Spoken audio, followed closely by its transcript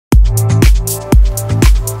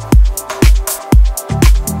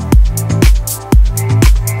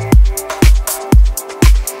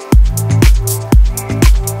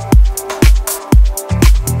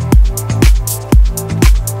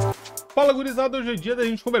Gurizada, hoje é dia da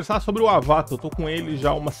gente conversar sobre o Avata. Eu tô com ele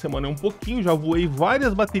já uma semana e um pouquinho, já voei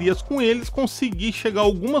várias baterias com eles, consegui chegar a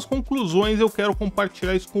algumas conclusões e eu quero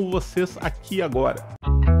compartilhar isso com vocês aqui agora.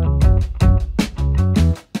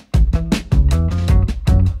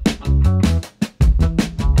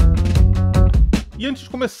 E antes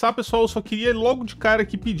de começar, pessoal, eu só queria logo de cara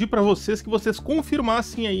aqui pedir para vocês que vocês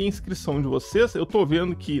confirmassem aí a inscrição de vocês. Eu tô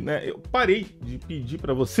vendo que, né, eu parei de pedir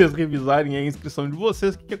para vocês revisarem a inscrição de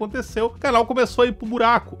vocês. O que aconteceu? O canal começou a ir pro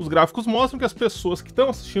buraco. Os gráficos mostram que as pessoas que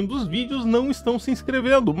estão assistindo os vídeos não estão se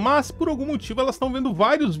inscrevendo, mas por algum motivo elas estão vendo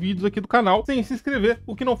vários vídeos aqui do canal sem se inscrever,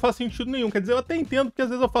 o que não faz sentido nenhum. Quer dizer, eu até entendo, porque às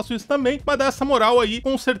vezes eu faço isso também, mas dá essa moral aí,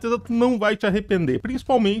 com certeza tu não vai te arrepender,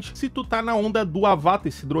 principalmente se tu tá na onda do Avata,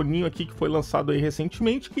 esse droninho aqui que foi lançado aí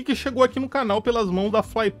recentemente e que chegou aqui no canal pelas mãos da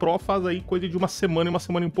Fly Pro faz aí coisa de uma semana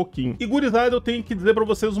e um pouquinho. E gurizada, eu tenho que dizer pra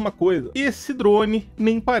vocês uma coisa: esse drone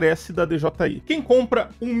nem parece da DJI. Quem compra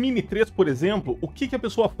um Mini 3, por exemplo, o que a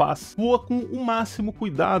pessoa faz? Voa com o máximo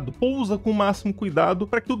cuidado, pousa com o máximo cuidado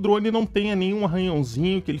para que o drone não tenha nenhum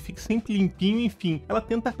arranhãozinho, que ele fique sempre limpinho, enfim. Ela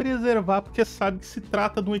tenta preservar porque sabe que se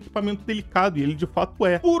trata de um equipamento delicado e ele de fato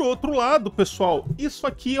é. Por outro lado, pessoal, isso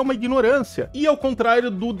aqui é uma ignorância. E ao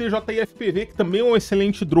contrário do DJI FPV, que também é um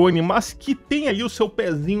excelente drone, mas que tem ali o seu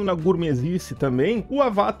pezinho na gourmetice também, o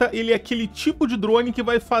Avata, ele é aquele tipo de drone que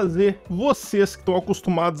vai fazer vocês que estão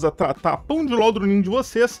acostumados a tratar pão de ló o droninho de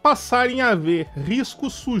vocês, passarem a ver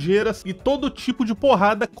riscos, sujeiras e todo tipo de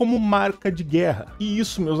porrada como marca de guerra. E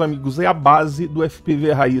isso, meus amigos, é a base do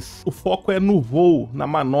FPV raiz. O foco é no voo, na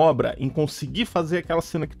manobra, em conseguir fazer aquela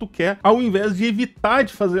cena que tu quer, ao invés de evitar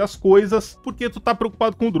de fazer as coisas porque tu tá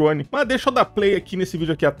preocupado com o drone. Mas deixa eu dar play aqui nesse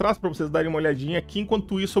vídeo aqui atrás para vocês darem uma olhadinha aqui.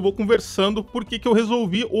 Enquanto isso eu vou conversando porque que eu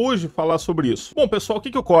resolvi hoje falar sobre isso. Bom, pessoal, o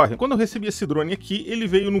que ocorre? Quando eu recebi esse drone aqui, ele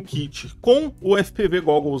veio no kit com o FPV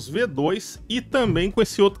Goggles V2 e também com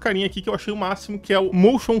esse outro carinha aqui que eu achei o máximo, que é o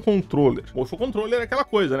Motion Controller. Motion Controller é aquela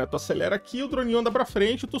coisa, né? Tu acelera aqui, o droninho anda pra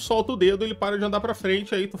frente, tu solta o dedo, ele para de andar pra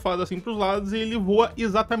frente, aí tu faz assim pros lados e ele voa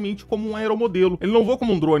exatamente como um aeromodelo. Ele não voa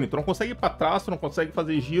como um drone, tu não consegue ir pra trás, tu não consegue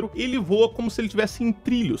fazer giro, ele voa como se ele tivesse em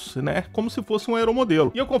trilhos, né? Como se fosse um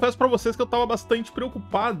aeromodelo. E eu confesso pra vocês que eu tava bastante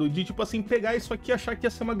preocupado de, tipo assim, pegar isso aqui e achar que ia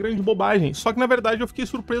ser uma grande bobagem. Só que na verdade eu fiquei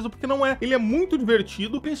surpreso porque não é. Ele é muito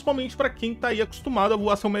divertido, principalmente pra quem tá aí acostumado a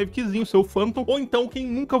voar seu Maviczinho, seu Phantom, ou então quem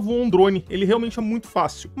nunca voou um drone. Ele realmente é muito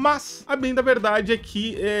fácil. Mas a bem da verdade é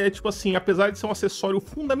que, tipo assim, apesar de ser um acessório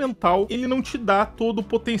fundamental, ele não te dá todo o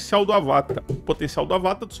potencial do Avata. O potencial do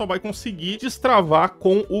Avata tu só vai conseguir destravar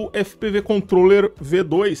com o FPV Controller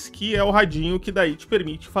V2, que é o radinho que daí te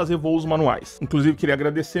permite fazer voos manuais. Inclusive, queria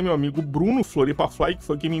agradecer meu amigo Bruno Floripafly, que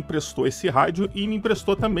foi quem me emprestou esse rádio e me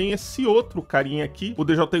emprestou também esse outro carinha aqui, o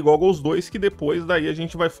DJI Goggles 2, que depois daí a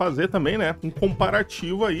gente vai fazer também, né, um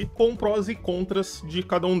comparativo aí com prós e contras de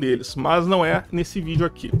cada um deles, mas não é nesse vídeo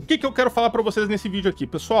aqui. O que eu quero falar pra vocês nesse vídeo aqui,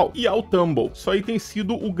 pessoal? YAW TUMBLE. Isso aí tem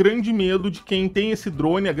sido o grande medo de quem tem esse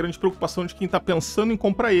drone, a grande preocupação de quem tá pensando em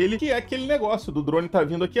comprar ele, que é aquele negócio do drone tá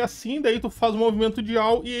vindo aqui assim, daí tu faz um movimento de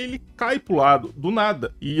yaw e ele cai pro lado, do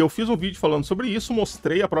nada. E eu fiz um vídeo falando sobre isso,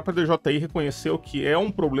 mostrei, a própria DJI reconheceu que é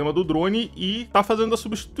um problema do drone e tá fazendo a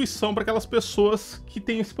substituição para aquelas pessoas que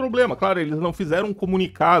têm esse problema. Claro, eles não fizeram um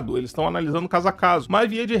comunicado, eles estão analisando caso a caso, mas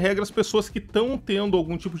via de regra as pessoas que estão tendo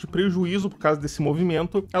algum tipo de prejuízo por causa desse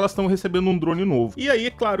movimento, elas estão recebendo um drone novo. E aí,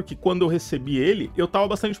 é claro que quando eu recebi ele, eu tava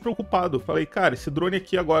bastante preocupado. Falei, cara, esse drone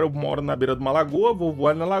aqui agora eu moro na beira de uma lagoa, vou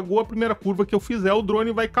voar na lagoa, a primeira curva que eu fizer, o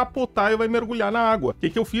drone vai capotar e vai mergulhar na água. O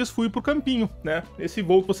que eu fiz? Fui pro campinho, né? Esse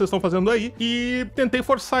voo que vocês estão fazendo aí, e tentei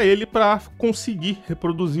forçar ele para conseguir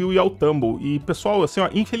reproduzir o YAW TUMBLE. E pessoal, assim, ó,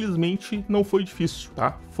 infelizmente não foi difícil,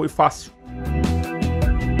 tá? Foi fácil.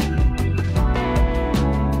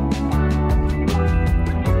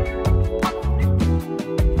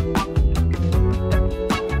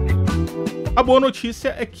 A boa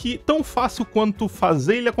notícia é que tão fácil quanto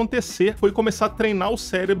fazer ele acontecer foi começar a treinar o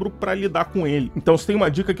cérebro para lidar com ele. Então, se tem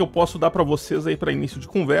uma dica que eu posso dar para vocês aí para início de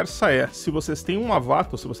conversa é: se vocês têm um Avata,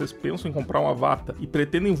 ou se vocês pensam em comprar um Avata e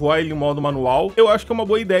pretendem voar ele em modo manual, eu acho que é uma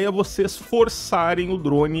boa ideia vocês forçarem o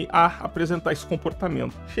drone a apresentar esse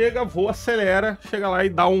comportamento. Chega, voa, acelera, chega lá e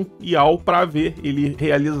dá um yaw para ver ele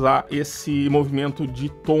realizar esse movimento de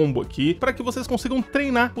tombo aqui, para que vocês consigam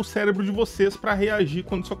treinar o cérebro de vocês para reagir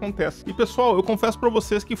quando isso acontece. E pessoal, pessoal, eu confesso pra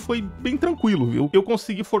vocês que foi bem tranquilo, viu? Eu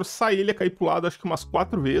consegui forçar ele a cair pro lado acho que umas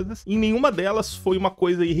 4 vezes, e nenhuma delas foi uma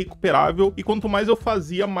coisa irrecuperável, e quanto mais eu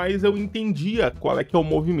fazia, mais eu entendia qual é que é o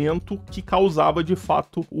movimento que causava de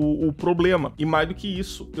fato o problema. E mais do que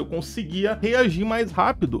isso, eu conseguia reagir mais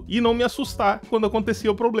rápido e não me assustar quando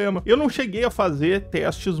acontecia o problema. Eu não cheguei a fazer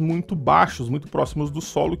testes muito baixos, muito próximos do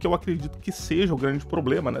solo, que eu acredito que seja o grande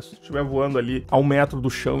problema, né? Se tu estiver voando ali a 1 metro do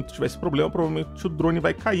chão e tu tiver esse problema, provavelmente o drone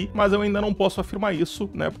vai cair, mas eu ainda não posso afirmar isso,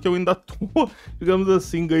 né? Porque eu ainda tô, digamos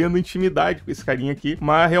assim, ganhando intimidade com esse carinha aqui,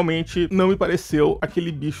 mas realmente não me pareceu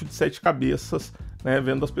aquele bicho de 7 cabeças, né,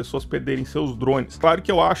 vendo as pessoas perderem seus drones. Claro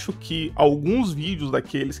que eu acho que alguns vídeos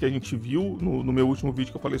daqueles que a gente viu no meu último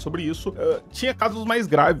vídeo que eu falei sobre isso, tinha casos mais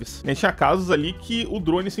graves, né? Tinha casos ali que o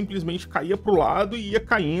drone simplesmente caía pro lado e ia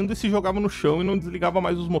caindo e se jogava no chão e não desligava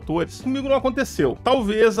mais os motores. Comigo não aconteceu.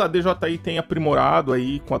 Talvez a DJI tenha aprimorado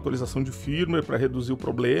aí com atualização de firmware para reduzir o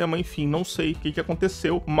problema, enfim, não sei o que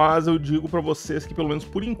aconteceu, mas eu digo para vocês que pelo menos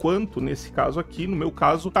por enquanto, nesse caso aqui, no meu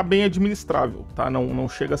caso, tá bem administrável, tá? Não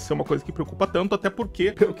chega a ser uma coisa que preocupa tanto, até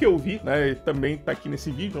porque, pelo que eu vi, né, ele também tá aqui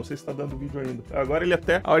nesse vídeo, não sei se tá dando vídeo ainda. Agora ele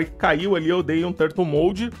até, a hora que caiu ali, eu dei um turtle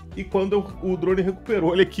mode, e quando o drone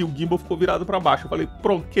recuperou, olha aqui, o gimbal ficou virado pra baixo. Eu falei,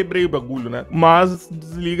 pronto, quebrei o bagulho, né? Mas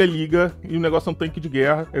desliga, liga, e o negócio é um tanque de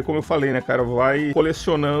guerra. É como eu falei, né, cara, vai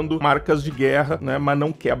colecionando marcas de guerra, né, mas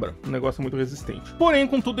não quebra. O negócio é muito resistente. Porém,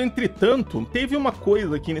 contudo, entretanto, teve uma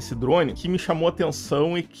coisa aqui nesse drone que me chamou a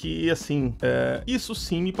atenção e que, assim, isso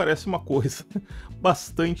sim me parece uma coisa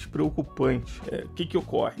bastante preocupante. O que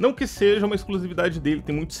ocorre? Não que seja uma exclusividade dele,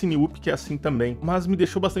 tem muito cine-up que é assim também, mas me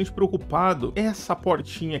deixou bastante preocupado essa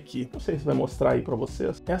portinha aqui. Não sei se vai mostrar aí pra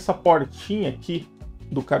vocês. Essa portinha aqui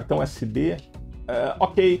do cartão SD,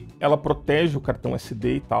 ok, ela protege o cartão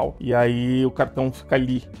SD e tal, e aí o cartão fica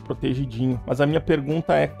ali, protegidinho. Mas a minha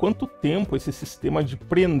pergunta é, quanto tempo esse sistema de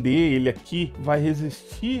prender ele aqui vai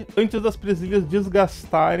resistir antes das presilhas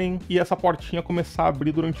desgastarem e essa portinha começar a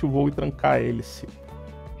abrir durante o voo e trancar a hélice?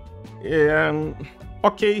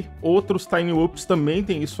 Ok, outros Tiny Ups também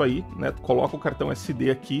tem isso aí, né? Tu coloca o cartão SD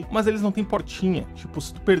aqui, mas eles não tem portinha. Tipo,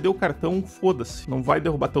 se tu perder o cartão, foda-se. Não vai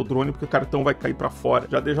derrubar teu drone porque o cartão vai cair pra fora.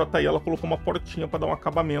 Já a DJI, ela colocou uma portinha pra dar um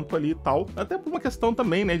acabamento ali e tal. Até por uma questão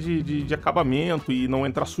também, né? De acabamento e não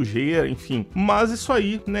entrar sujeira, enfim. Mas isso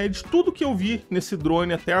aí, né? De tudo que eu vi nesse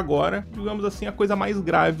drone até agora, digamos assim, a coisa mais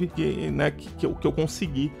grave que eu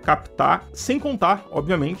consegui captar. Sem contar,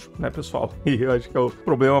 obviamente, né, pessoal? E eu acho que é o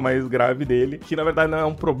problema mais grave dele, que na verdade não é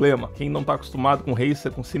um problema. Quem não tá acostumado com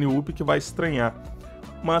racer, com cine-up, que vai estranhar.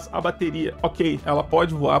 Mas a bateria, ok, ela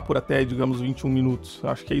pode voar por até, digamos, 21 minutos.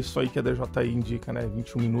 Acho que é isso aí que a DJI indica, né?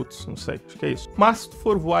 21 minutos, não sei, acho que é isso. Mas se tu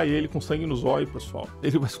for voar ele com sangue nos olhos, pessoal,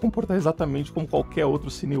 ele vai se comportar exatamente como qualquer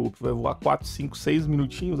outro cine-up. Vai voar 4, 5, 6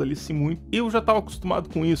 minutinhos ali, se muito. Eu já tava acostumado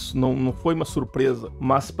com isso, não foi uma surpresa.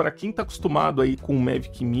 Mas pra quem tá acostumado aí com o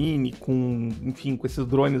Mavic Mini, enfim, com esses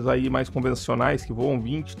drones aí mais convencionais, que voam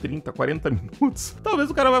 20, 30, 40 minutos,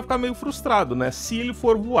 talvez o cara vai ficar meio frustrado, né? Se ele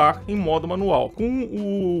for voar em modo manual.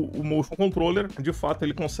 Com o Motion Controller, de fato,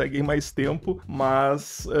 ele consegue ir mais tempo,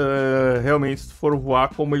 mas realmente, se for voar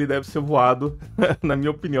como ele deve ser voado, na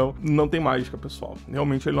minha opinião, não tem mágica, pessoal.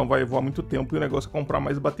 Realmente ele não vai voar muito tempo e o negócio é comprar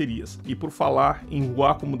mais baterias. E por falar em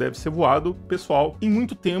voar como deve ser voado, pessoal, em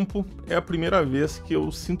muito tempo é a primeira vez que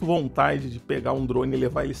eu sinto vontade de pegar um drone e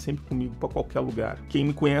levar ele sempre comigo para qualquer lugar. Quem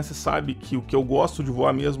me conhece sabe que o que eu gosto de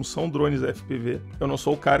voar mesmo são drones FPV. Eu não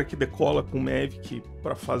sou o cara que decola com Mavic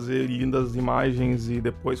para fazer lindas imagens e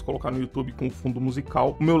depois colocar no YouTube com fundo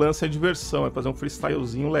musical. O meu lance é diversão, é fazer um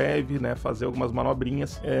freestylezinho leve, né, fazer algumas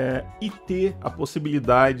manobrinhas e ter a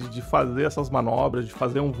possibilidade de fazer essas manobras, de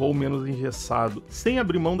fazer um voo menos engessado, sem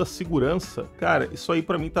abrir mão da segurança. Cara, isso aí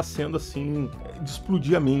pra mim tá sendo assim, de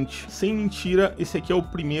explodir a mente. Sem mentira, esse aqui é o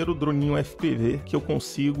primeiro droninho FPV que eu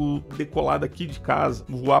consigo decolar daqui de casa,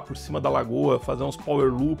 voar por cima da lagoa, fazer uns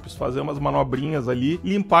power loops, fazer umas manobrinhas ali,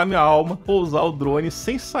 limpar minha alma, pousar o drone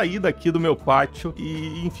sem sair daqui do meu pátio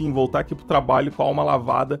e, enfim, voltar aqui pro trabalho com a alma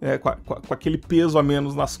lavada, com aquele peso a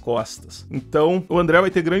menos nas costas. Então, o André vai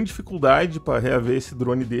ter grande dificuldade para reaver esse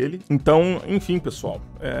drone dele. Então, enfim, pessoal,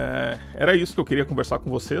 era isso que eu queria conversar com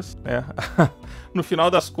vocês. No final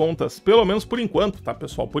das contas, pelo menos por enquanto, tá,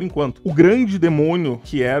 pessoal? Por enquanto. O grande demônio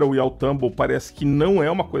que era o YAW TUMBLE parece que não é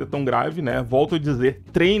uma coisa tão grave, né? Volto a dizer,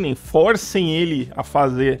 treinem, forcem ele a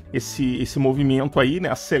fazer esse movimento aí, né?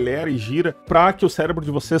 Acelera e gira para que o cérebro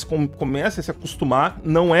de vocês comece a se acostumar,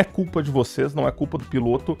 não é culpa de vocês, não é culpa do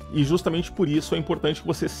piloto, e justamente por isso é importante que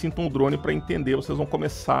vocês sintam o drone para entender, vocês vão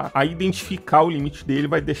começar a identificar o limite dele,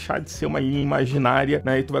 vai deixar de ser uma linha imaginária,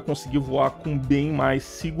 né, e tu vai conseguir voar com bem mais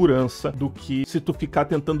segurança do que se tu ficar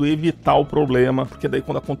tentando evitar o problema, porque daí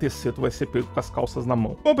quando acontecer tu vai ser pego com as calças na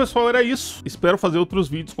mão. Bom, pessoal, era isso. Espero fazer outros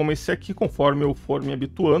vídeos como esse aqui, conforme eu for me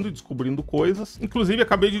habituando e descobrindo coisas. Inclusive,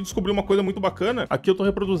 acabei de descobrir uma coisa muito bacana. Aqui eu tô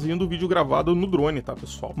reproduzindo o vídeo gravado no drone, tá,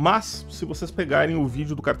 pessoal? Mas, se vocês pegarem o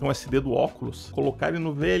vídeo do cartão SD do óculos, colocarem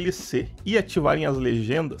no VLC e ativarem as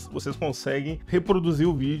legendas, vocês conseguem reproduzir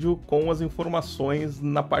o vídeo com as informações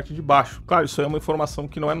na parte de baixo. Claro, isso é uma informação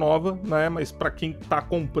que não é nova, né? Mas pra quem tá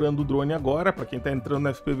comprando o drone agora, pra quem tá entrando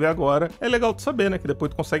na FPV agora, é legal de saber, né? Que depois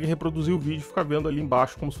tu consegue reproduzir o vídeo e ficar vendo ali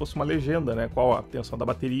embaixo como se fosse uma legenda, né? Qual a tensão da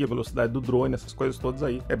bateria, a velocidade do drone, essas coisas todas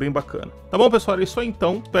aí. É bem bacana. Tá bom, pessoal? É isso aí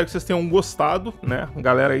então. Espero que vocês tenham gostado, né? A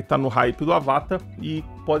galera aí tá no hype do Avata e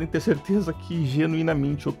podem ter certeza que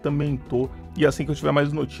genuinamente eu também tô. E assim que eu tiver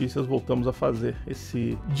mais notícias, voltamos a fazer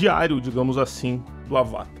esse diário, digamos assim, do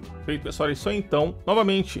Avata. Feito, pessoal? É isso aí então.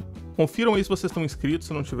 Novamente, confiram aí se vocês estão inscritos,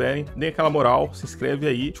 se não tiverem, deem aquela moral, se inscreve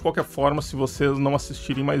aí. De qualquer forma, se vocês não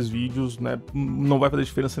assistirem mais vídeos, né, não vai fazer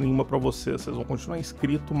diferença nenhuma pra vocês. Vocês vão continuar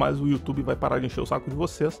inscritos, mas o YouTube vai parar de encher o saco de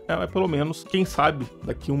vocês. Mas pelo menos, quem sabe,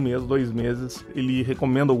 daqui 1 mês, 2 meses, ele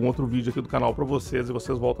recomenda algum outro vídeo aqui do canal pra vocês e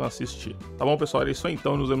vocês voltam a assistir. Tá bom, pessoal? É isso aí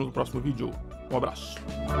então, nos vemos no próximo vídeo. Um abraço.